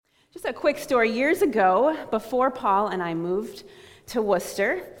Just a quick story. Years ago, before Paul and I moved to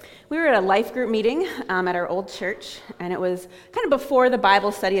Worcester, we were at a life group meeting at our old church, and it was kind of before the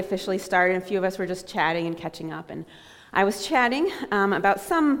Bible study officially started. A few of us were just chatting and catching up, and I was chatting about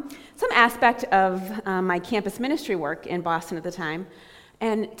some aspect of my campus ministry work in Boston at the time,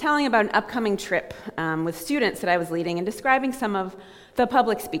 and telling about an upcoming trip with students that I was leading, and describing some of the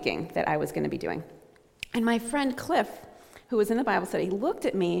public speaking that I was going to be doing. And my friend Cliff, who was in the Bible study, looked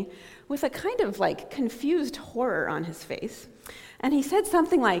at me with a kind of confused horror on his face. And he said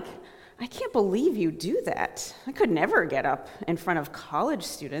something like, "I can't believe you do that. I could never get up in front of college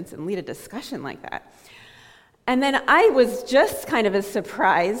students and lead a discussion like that." And then I was just kind of as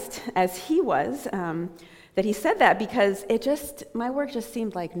surprised as he was that he said that, because my work just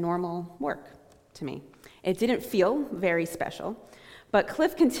seemed like normal work to me. It didn't feel very special. But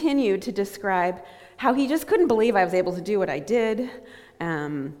Cliff continued to describe how he just couldn't believe I was able to do what I did.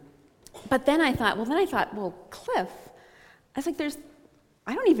 But then I thought, well, Cliff, I was like,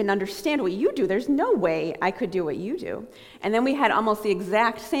 I don't even understand what you do. There's no way I could do what you do. And then we had almost the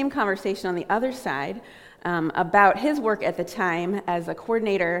exact same conversation on the other side about his work at the time as a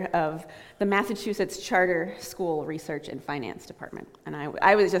coordinator of the Massachusetts Charter School Research and Finance Department. And I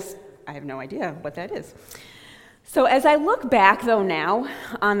have no idea what that is. So as I look back, though, now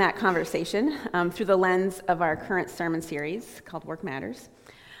on that conversation through the lens of our current sermon series called Work Matters,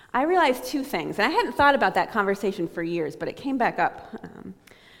 I realized two things. And I hadn't thought about that conversation for years, but it came back up.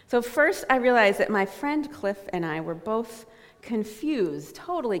 So first, I realized that my friend Cliff and I were both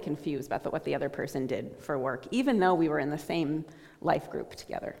totally confused about what the other person did for work, even though we were in the same life group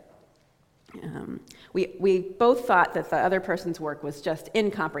together. We both thought that the other person's work was just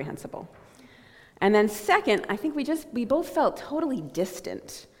incomprehensible. And then second, I think we both felt totally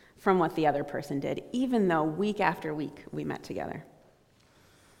distant from what the other person did, even though week after week we met together.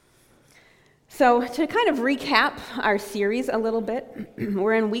 So to kind of recap our series a little bit,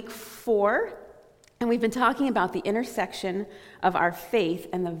 we're in week 4, and we've been talking about the intersection of our faith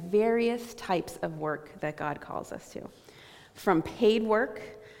and the various types of work that God calls us to. From paid work,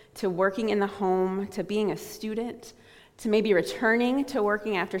 to working in the home, to being a student, to maybe returning to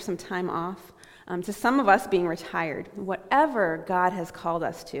working after some time off, to some of us being retired, whatever God has called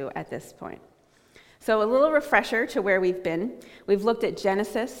us to at this point. So a little refresher to where we've been. We've looked at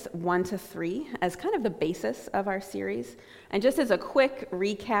Genesis 1-3 as kind of the basis of our series. And just as a quick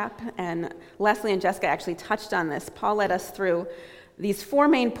recap, and Leslie and Jessica actually touched on this, Paul led us through these 4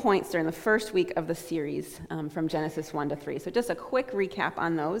 main points during the first week of the series from Genesis 1-3. So just a quick recap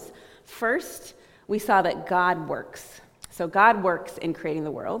on those. First, we saw that God works. So God works in creating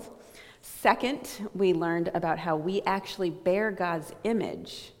the world. Second, we learned about how we actually bear God's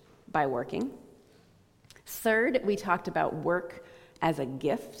image by working. Third, we talked about work as a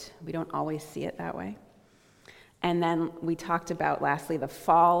gift. We don't always see it that way. And then we talked about, lastly, the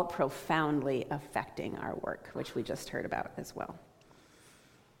fall profoundly affecting our work, which we just heard about as well.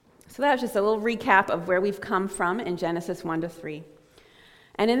 So that was just a little recap of where we've come from in Genesis 1-3.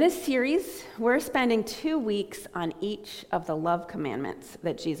 And in this series, we're spending 2 weeks on each of the love commandments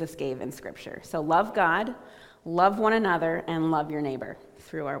that Jesus gave in Scripture. So love God, love one another, and love your neighbor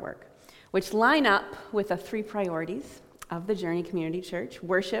through our work, which line up with the 3 priorities of the Journey Community Church: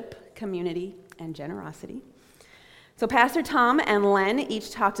 worship, community, and generosity. So Pastor Tom and Len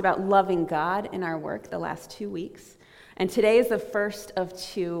each talked about loving God in our work the last 2 weeks. And today is the first of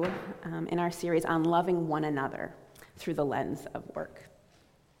 2 in our series on loving one another through the lens of work.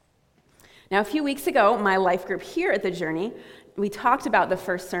 Now, a few weeks ago, my life group here at the Journey, we talked about the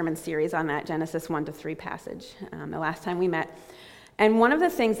first sermon series on that Genesis 1-3 passage the last time we met. And one of the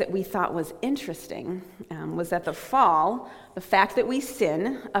things that we thought was interesting was that the fall, the fact that we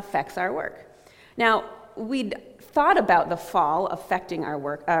sin, affects our work. Now, we'd thought about the fall affecting our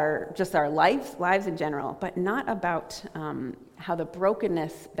work, our lives in general, but not about how the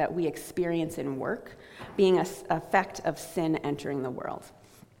brokenness that we experience in work being an effect of sin entering the world.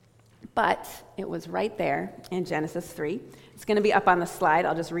 But it was right there in Genesis 3. It's going to be up on the slide.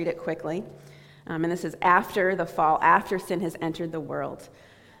 I'll just read it quickly. And this is after the fall, after sin has entered the world.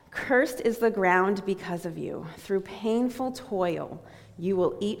 "Cursed is the ground because of you. Through painful toil, you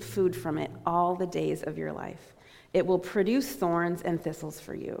will eat food from it all the days of your life. It will produce thorns and thistles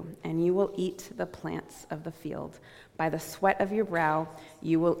for you, and you will eat the plants of the field. By the sweat of your brow,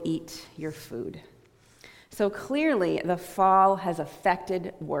 you will eat your food." So clearly, the fall has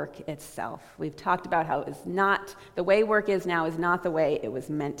affected work itself. We've talked about how the way work is now is not the way it was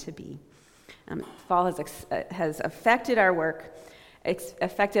meant to be. Fall has affected our work,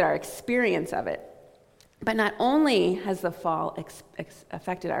 affected our experience of it. But not only has the fall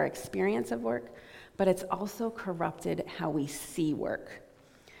affected our experience of work, but it's also corrupted how we see work.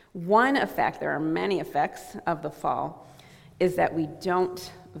 One effect, there are many effects of the fall, is that we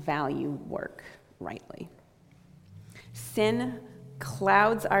don't value work rightly. Sin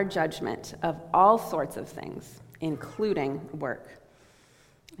clouds our judgment of all sorts of things, including work.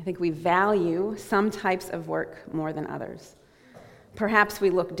 I think we value some types of work more than others. Perhaps we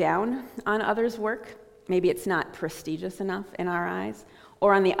look down on others' work. Maybe it's not prestigious enough in our eyes.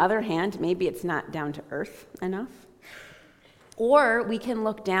 Or on the other hand, maybe it's not down to earth enough. Or we can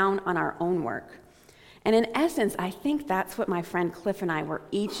look down on our own work. And in essence, I think that's what my friend Cliff and I were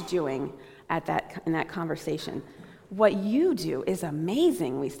each doing in that conversation. What you do is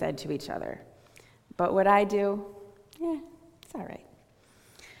amazing, we said to each other. But what I do, it's all right.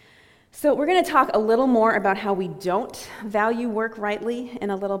 So we're going to talk a little more about how we don't value work rightly in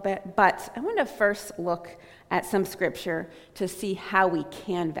a little bit, but I want to first look at some scripture to see how we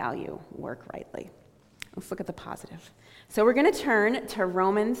can value work rightly. Let's look at the positive. So we're going to turn to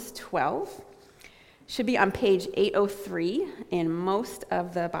Romans 12. Should be on page 803 in most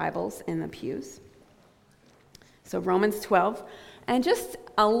of the Bibles in the pews. So Romans 12, and just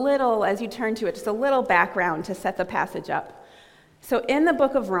a little, as you turn to it, just a little background to set the passage up. So in the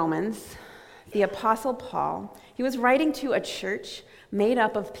book of Romans, the Apostle Paul, he was writing to a church made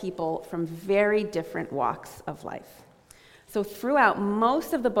up of people from very different walks of life. So throughout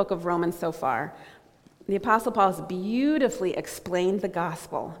most of the book of Romans so far, the Apostle Paul has beautifully explained the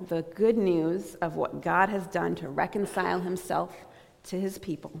gospel, the good news of what God has done to reconcile himself to his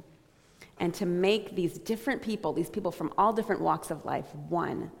people and to make these different people, these people from all different walks of life,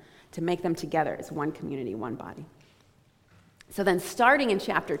 one, to make them together as one community, one body. So then starting in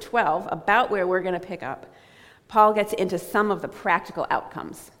chapter 12, about where we're going to pick up, Paul gets into some of the practical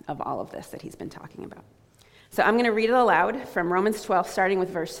outcomes of all of this that he's been talking about. So I'm going to read it aloud from Romans 12, starting with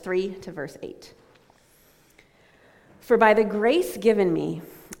verse 3 to verse 8. For by the grace given me,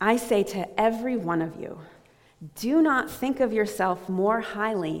 I say to every one of you, do not think of yourself more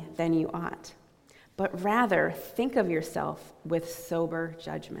highly than you ought, but rather think of yourself with sober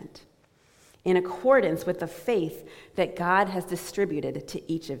judgment, in accordance with the faith that God has distributed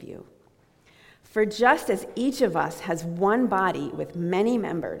to each of you. For just as each of us has one body with many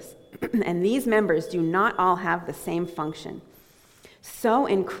members, and these members do not all have the same function, so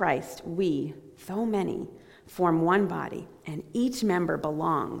in Christ we, though many, form one body, and each member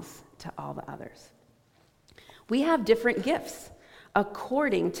belongs to all the others. We have different gifts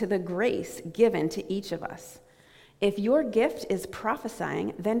according to the grace given to each of us. If your gift is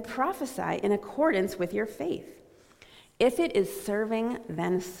prophesying, then prophesy in accordance with your faith. If it is serving,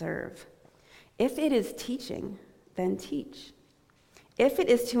 then serve. If it is teaching, then teach. If it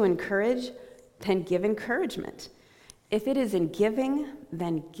is to encourage, then give encouragement. If it is in giving,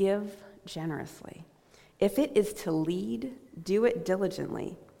 then give generously. If it is to lead, do it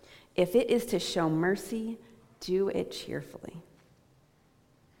diligently. If it is to show mercy, do it cheerfully.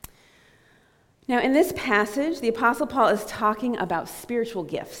 Now, in this passage, the Apostle Paul is talking about spiritual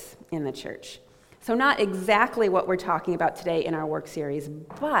gifts in the church. So not exactly what we're talking about today in our work series,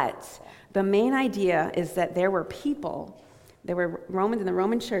 but the main idea is that there were people, there were Romans in the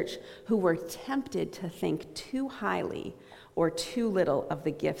Roman church who were tempted to think too highly or too little of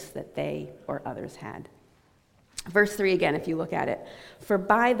the gifts that they or others had. Verse 3 again, if you look at it. For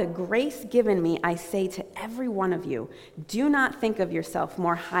by the grace given me, I say to every one of you, do not think of yourself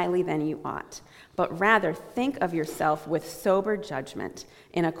more highly than you ought, but rather think of yourself with sober judgment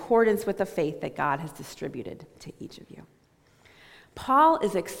in accordance with the faith that God has distributed to each of you. Paul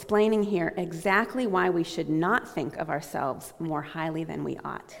is explaining here exactly why we should not think of ourselves more highly than we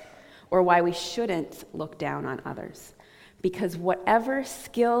ought, or why we shouldn't look down on others. Because whatever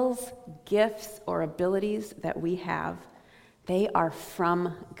skills, gifts, or abilities that we have, they are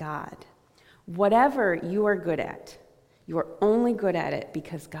from God. Whatever you are good at, you are only good at it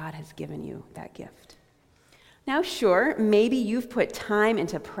because God has given you that gift. Now, sure, maybe you've put time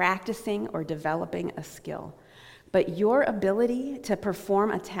into practicing or developing a skill, but your ability to perform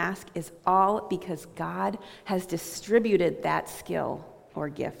a task is all because God has distributed that skill or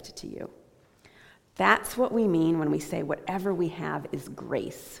gift to you. That's what we mean when we say whatever we have is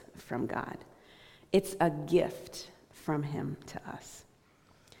grace from God. It's a gift from Him to us.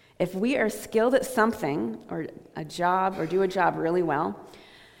 If we are skilled at something or a job or do a job really well,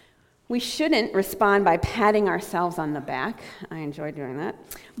 we shouldn't respond by patting ourselves on the back. I enjoy doing that.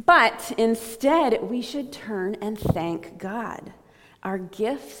 But instead, we should turn and thank God. Our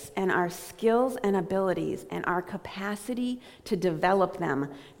gifts and our skills and abilities and our capacity to develop them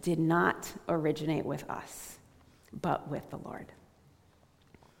did not originate with us, but with the Lord.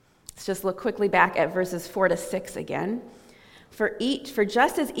 Let's just look quickly back at verses 4-6 again. For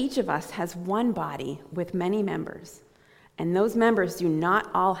just as each of us has one body with many members, and those members do not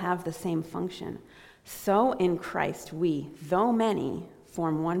all have the same function, so in Christ we, though many,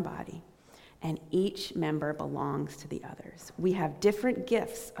 form one body, and each member belongs to the others. We have different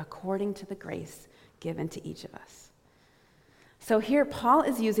gifts according to the grace given to each of us. So here Paul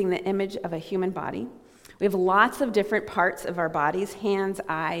is using the image of a human body. We have lots of different parts of our bodies: hands,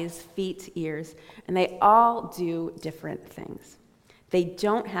 eyes, feet, ears, and they all do different things. They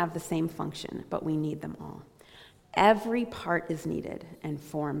don't have the same function, but we need them all. Every part is needed and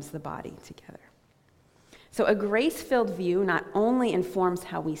forms the body together. So a grace-filled view not only informs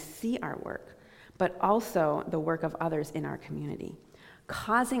how we see our work, but also the work of others in our community,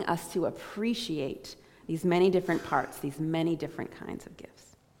 causing us to appreciate these many different parts, these many different kinds of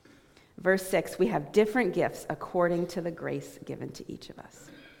gifts. Verse 6, we have different gifts according to the grace given to each of us.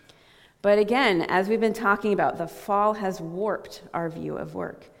 But again, as we've been talking about, the fall has warped our view of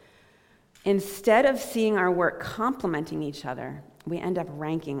work. Instead of seeing our work complementing each other, we end up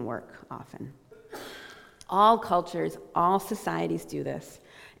ranking work often. All cultures, all societies do this,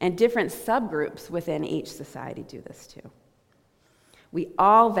 and different subgroups within each society do this too. We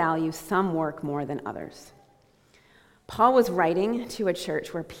all value some work more than others. Paul was writing to a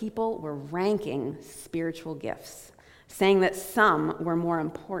church where people were ranking spiritual gifts, saying that some were more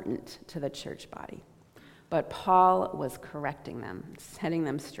important to the church body. But Paul was correcting them, setting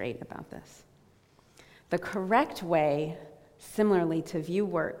them straight about this. The correct way, similarly, to view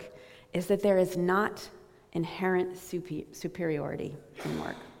work is that there is not inherent superiority in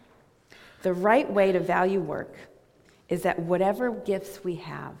work. The right way to value work is that whatever gifts we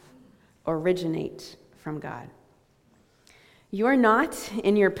have originate from God. You're not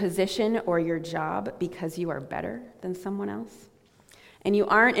in your position or your job because you are better than someone else. And you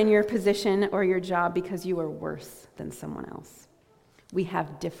aren't in your position or your job because you are worse than someone else. We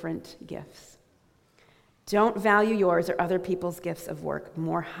have different gifts. Don't value yours or other people's gifts of work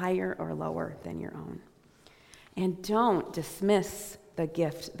more higher or lower than your own. And don't dismiss the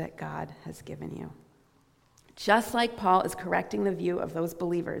gift that God has given you. Just like Paul is correcting the view of those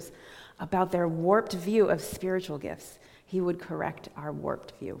believers about their warped view of spiritual gifts, he would correct our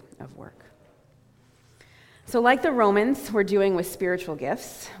warped view of work. So like the Romans were doing with spiritual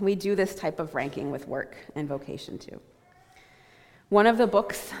gifts, we do this type of ranking with work and vocation too. One of the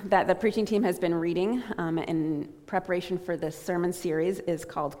books that the preaching team has been reading in preparation for this sermon series is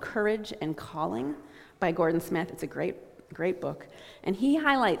called Courage and Calling by Gordon Smith. It's a great book. And he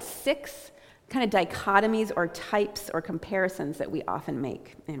highlights 6 kind of dichotomies or types or comparisons that we often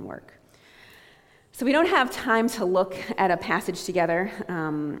make in work. So we don't have time to look at a passage together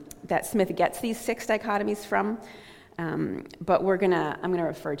that Smith gets these 6 dichotomies from, but I'm going to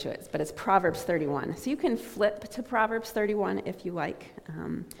refer to it. But it's Proverbs 31. So you can flip to Proverbs 31 if you like.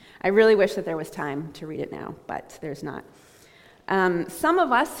 I really wish that there was time to read it now, but there's not. Some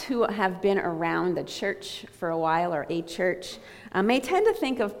of us who have been around the church for a while or a church may tend to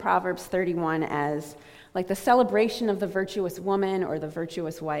think of Proverbs 31 as like the celebration of the virtuous woman or the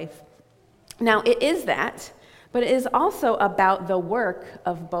virtuous wife. Now, it is that, but it is also about the work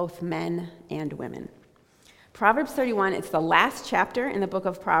of both men and women. Proverbs 31, it's the last chapter in the book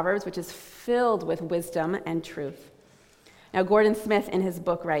of Proverbs, which is filled with wisdom and truth. Now, Gordon Smith in his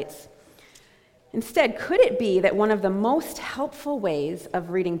book writes, instead, could it be that one of the most helpful ways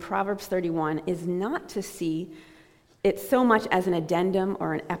of reading Proverbs 31 is not to see it so much as an addendum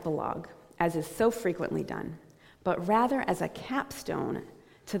or an epilogue, as is so frequently done, but rather as a capstone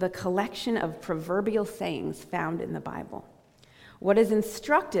to the collection of proverbial sayings found in the Bible? What is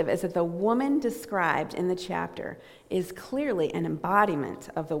instructive is that the woman described in the chapter is clearly an embodiment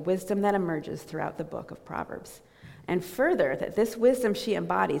of the wisdom that emerges throughout the book of Proverbs. And further, that this wisdom she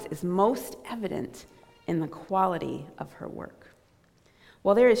embodies is most evident in the quality of her work.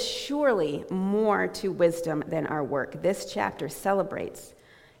 While there is surely more to wisdom than our work, this chapter celebrates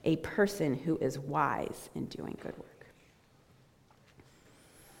a person who is wise in doing good work.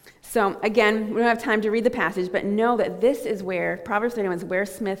 So again, we don't have time to read the passage, but know that this is where, Proverbs 31 is where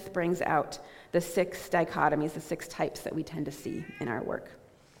Smith brings out the 6 dichotomies, the 6 types that we tend to see in our work.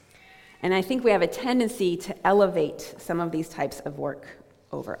 And I think we have a tendency to elevate some of these types of work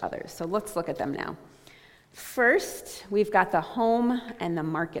over others. So let's look at them now. First, we've got the home and the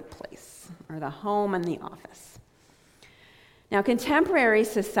marketplace, or the home and the office. Now, contemporary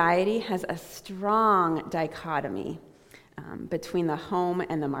society has a strong dichotomy between the home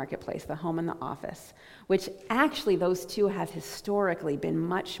and the marketplace, the home and the office, which actually those two have historically been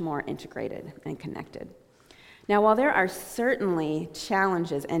much more integrated and connected. Now, while there are certainly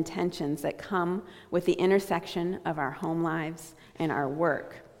challenges and tensions that come with the intersection of our home lives and our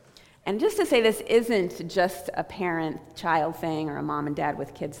work, and just to say this isn't just a parent-child thing or a mom and dad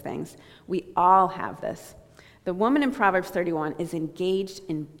with kids things, we all have this. The woman in Proverbs 31 is engaged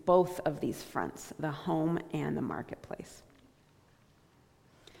in both of these fronts, the home and the marketplace.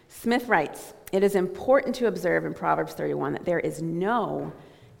 Smith writes, "It is important to observe in Proverbs 31 that there is no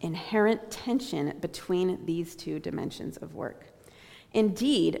inherent tension between these two dimensions of work.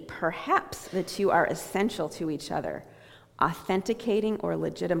 Indeed, perhaps the two are essential to each other, authenticating or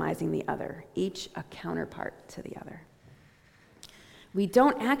legitimizing the other, each a counterpart to the other." We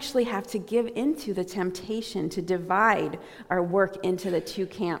don't actually have to give into the temptation to divide our work into the two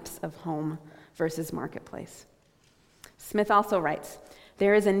camps of home versus marketplace. Smith also writes,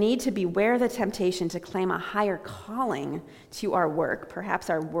 "There is a need to beware the temptation to claim a higher calling to our work, perhaps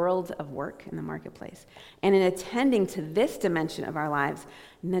our world of work in the marketplace, and in attending to this dimension of our lives,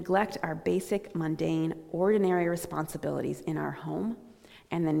 neglect our basic, mundane, ordinary responsibilities in our home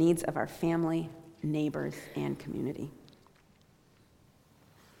and the needs of our family, neighbors, and community."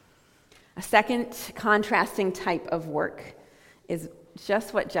 A second contrasting type of work is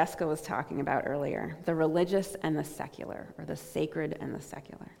just what Jessica was talking about earlier, the religious and the secular, or the sacred and the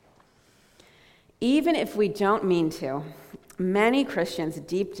secular. Even if we don't mean to, many Christians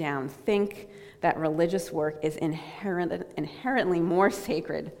deep down think that religious work is inherently more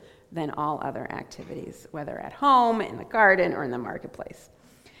sacred than all other activities, whether at home, in the garden, or in the marketplace,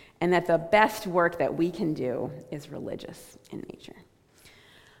 and that the best work that we can do is religious in nature.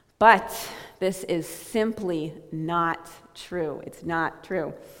 But this is simply not true. It's not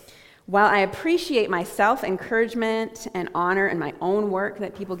true. While I appreciate my self-encouragement and honor in my own work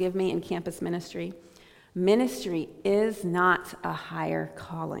that people give me in campus ministry, ministry is not a higher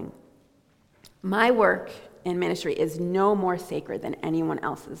calling. My work in ministry is no more sacred than anyone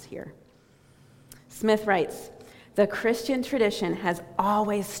else's here. Smith writes, "The Christian tradition has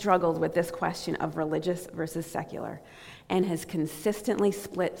always struggled with this question of religious versus secular, and has consistently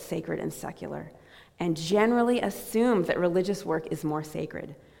split sacred and secular, and generally assumed that religious work is more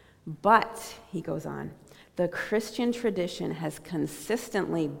sacred. But," he goes on, "the Christian tradition has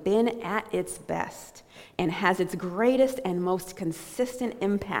consistently been at its best and has its greatest and most consistent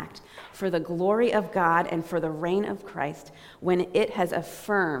impact for the glory of God and for the reign of Christ when it has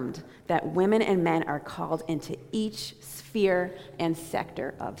affirmed that women and men are called into each sphere and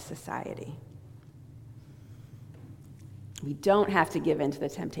sector of society." We don't have to give in to the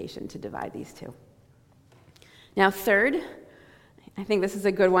temptation to divide these two. Now, third, I think this is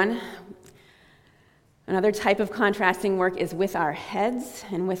a good one. Another type of contrasting work is with our heads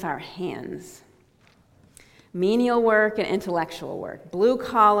and with our hands. Menial work and intellectual work, blue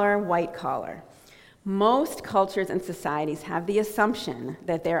collar, white collar. Most cultures and societies have the assumption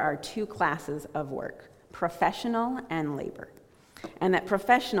that there are two classes of work, professional and labor. And that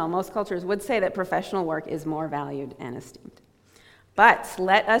most cultures would say that professional work is more valued and esteemed. But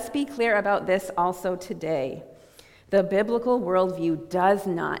let us be clear about this also today. The biblical worldview does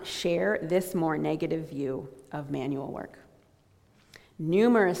not share this more negative view of manual work.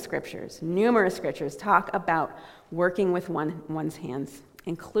 Numerous scriptures talk about working with one's hands,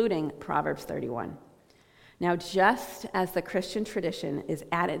 including Proverbs 31. Now, just as the Christian tradition is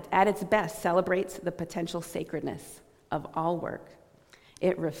at its best celebrates the potential sacredness of all work,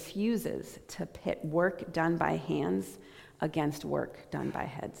 it refuses to pit work done by hands against work done by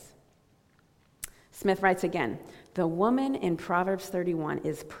heads. Smith writes again, "The woman in Proverbs 31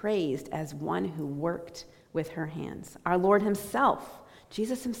 is praised as one who worked with her hands. Our Lord himself,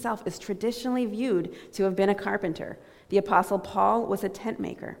 Jesus himself, is traditionally viewed to have been a carpenter. The Apostle Paul was a tent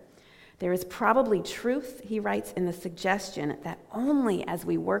maker. There is probably truth," he writes, "in the suggestion that only as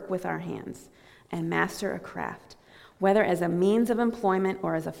we work with our hands and master a craft, whether as a means of employment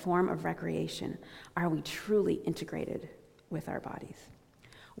or as a form of recreation, are we truly integrated with our bodies.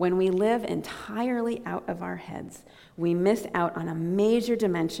 When we live entirely out of our heads, we miss out on a major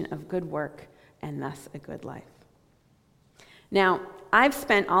dimension of good work and thus a good life." Now, I've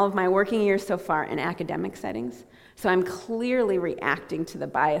spent all of my working years so far in academic settings, so I'm clearly reacting to the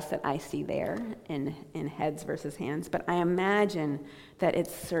bias that I see there in heads versus hands, but I imagine that it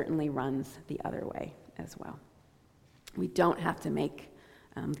certainly runs the other way as well. We don't have to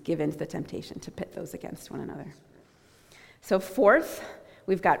give in to the temptation to pit those against one another. So fourth,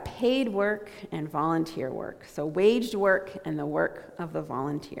 we've got paid work and volunteer work. So waged work and the work of the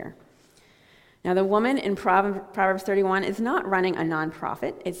volunteer. Now, the woman in Proverbs 31 is not running a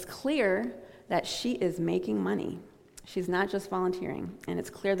nonprofit. It's clear that she is making money. She's not just volunteering, and it's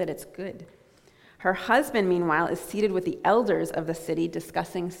clear that it's good. Her husband, meanwhile, is seated with the elders of the city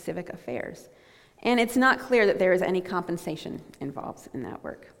discussing civic affairs. And it's not clear that there is any compensation involved in that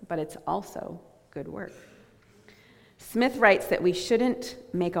work, but it's also good work. Smith writes that we shouldn't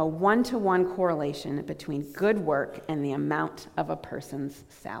make a one-to-one correlation between good work and the amount of a person's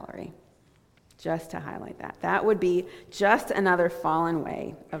salary. Just to highlight that. That would be just another fallen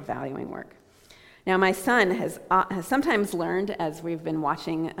way of valuing work. Now, my son has sometimes learned, as we've been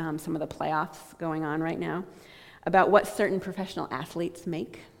watching some of the playoffs going on right now, about what certain professional athletes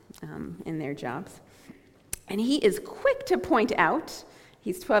make in their jobs. And he is quick to point out,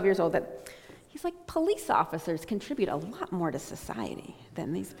 he's 12 years old, that he's like, police officers contribute a lot more to society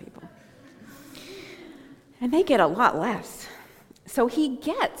than these people. And they get a lot less. So he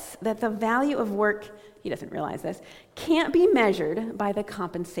gets that the value of work, he doesn't realize this, can't be measured by the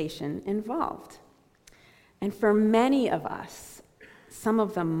compensation involved. And for many of us, some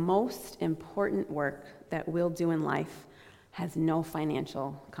of the most important work that we'll do in life has no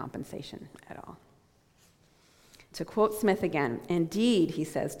financial compensation at all. To quote Smith again, indeed, he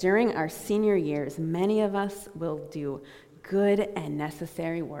says, during our senior years, many of us will do good and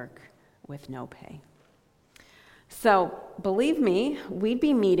necessary work with no pay. So, believe me, we'd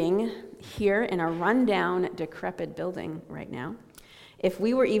be meeting here in a rundown, decrepit building right now, if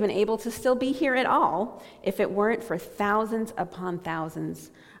we were even able to still be here at all, if it weren't for thousands upon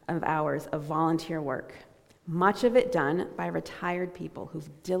thousands of hours of volunteer work, much of it done by retired people who've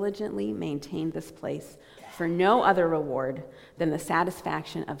diligently maintained this place for no other reward than the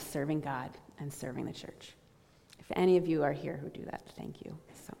satisfaction of serving God and serving the church. If any of you are here who do that, thank you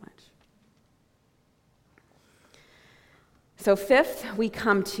so much. So fifth, we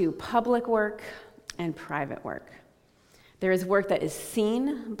come to public work and private work. There is work that is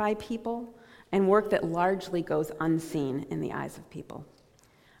seen by people and work that largely goes unseen in the eyes of people.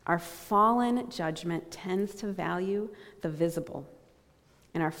 Our fallen judgment tends to value the visible,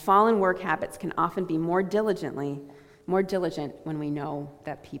 and our fallen work habits can often be more diligent when we know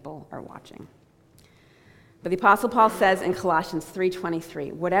that people are watching. But the Apostle Paul says in Colossians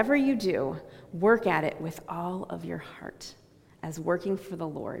 3:23, whatever you do, work at it with all of your heart, as working for the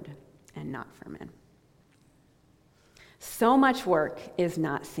Lord and not for men. So much work is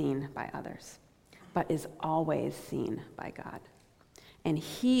not seen by others, but is always seen by God. And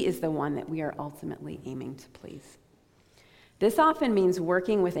He is the one that we are ultimately aiming to please. This often means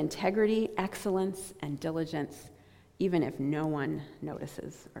working with integrity, excellence, and diligence, even if no one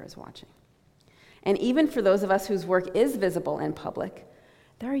notices or is watching. And even for those of us whose work is visible in public,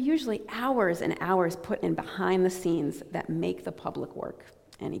 there are usually hours and hours put in behind the scenes that make the public work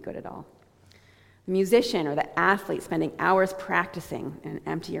any good at all. The musician or the athlete spending hours practicing in an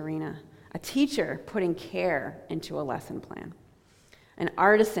empty arena. A teacher putting care into a lesson plan. An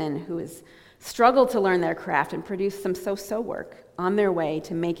artisan who has struggled to learn their craft and produce some so-so work on their way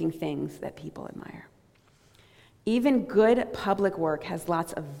to making things that people admire. Even good public work has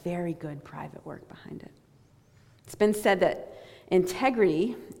lots of very good private work behind it. It's been said that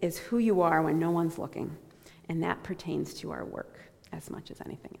integrity is who you are when no one's looking, and that pertains to our work as much as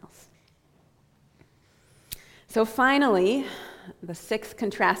anything else. So finally, the sixth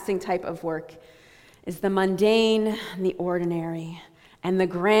contrasting type of work is the mundane, the ordinary, and the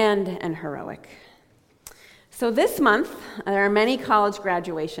grand and heroic. So this month, there are many college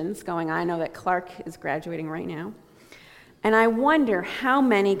graduations going on. I know that Clark is graduating right now. And I wonder how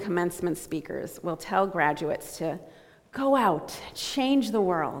many commencement speakers will tell graduates to go out, change the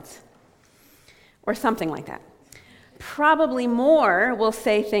world, or something like that. Probably more will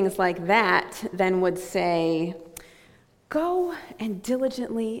say things like that than would say, go and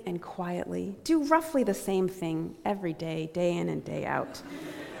diligently and quietly do roughly the same thing every day, day in and day out,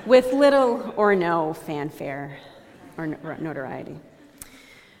 with little or no fanfare or notoriety.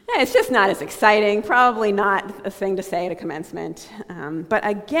 It's just not as exciting, probably not a thing to say at a commencement. But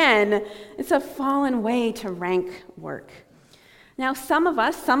again, it's a fallen way to rank work. Now, some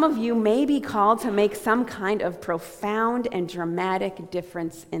of you may be called to make some kind of profound and dramatic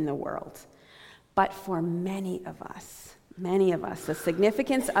difference in the world. But for many of us, the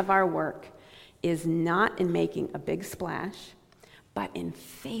significance of our work is not in making a big splash, but in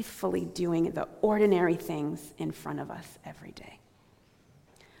faithfully doing the ordinary things in front of us every day.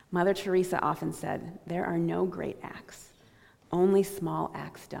 Mother Teresa often said, there are no great acts, only small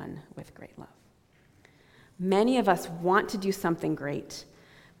acts done with great love. Many of us want to do something great,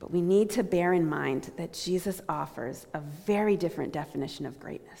 but we need to bear in mind that Jesus offers a very different definition of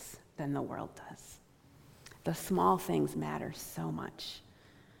greatness than the world does. The small things matter so much.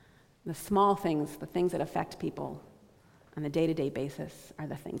 The small things, the things that affect people on a day-to-day basis, are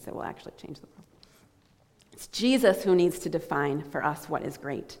the things that will actually change the world. It's Jesus who needs to define for us what is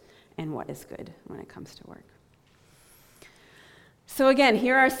great and what is good when it comes to work. So again,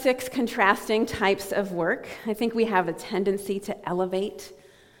 here are 6 contrasting types of work. I think we have a tendency to elevate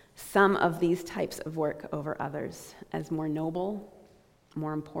some of these types of work over others as more noble,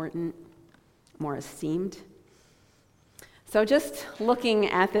 more important, more esteemed. So just looking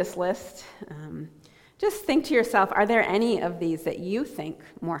at this list, just think to yourself, are there any of these that you think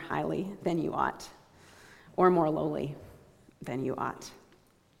more highly than you ought, or more lowly than you ought?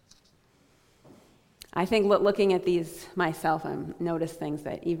 I think looking at these myself, I noticed things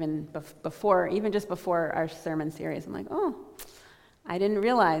that even just before our sermon series, I'm like, oh, I didn't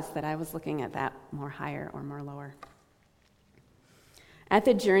realize that I was looking at that more higher or more lower. At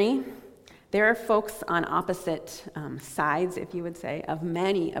the Journey, there are folks on opposite sides, if you would say, of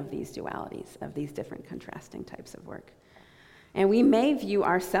many of these dualities, of these different contrasting types of work. And we may view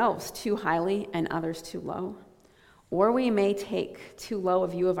ourselves too highly and others too low, or we may take too low a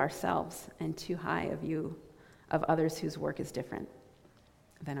view of ourselves and too high a view of others whose work is different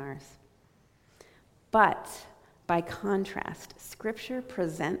than ours. But by contrast, Scripture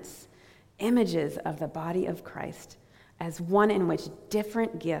presents images of the body of Christ as one in which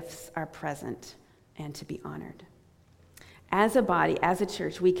different gifts are present and to be honored. As a body, as a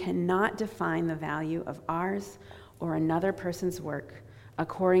church, we cannot define the value of ours or another person's work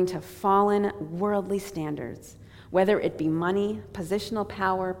according to fallen worldly standards, whether it be money, positional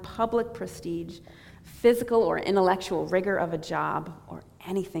power, public prestige, physical or intellectual rigor of a job, or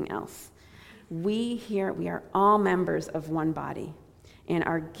anything else. We are all members of one body, and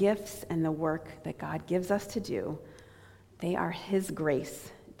our gifts and the work that God gives us to do, they are His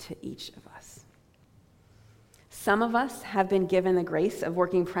grace to each of us. Some of us have been given the grace of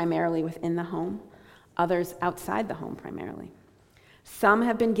working primarily within the home, others outside the home primarily. Some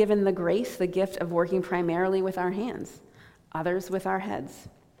have been given the grace, the gift of working primarily with our hands, others with our heads.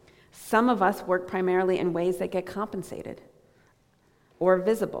 Some of us work primarily in ways that get compensated or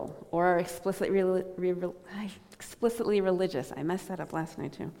visible or are explicitly religious. I messed that up last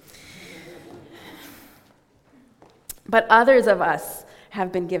night too. But others of us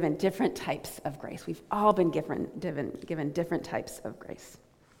have been given different types of grace. We've all been given different types of grace.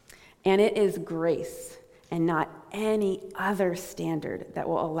 And it is grace and not any other standard that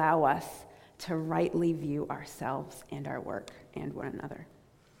will allow us to rightly view ourselves and our work and one another.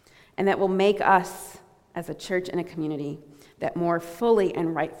 And that will make us, as a church and a community, that more fully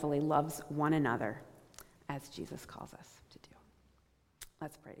and rightfully loves one another as Jesus calls us to do.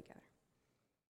 Let's pray together.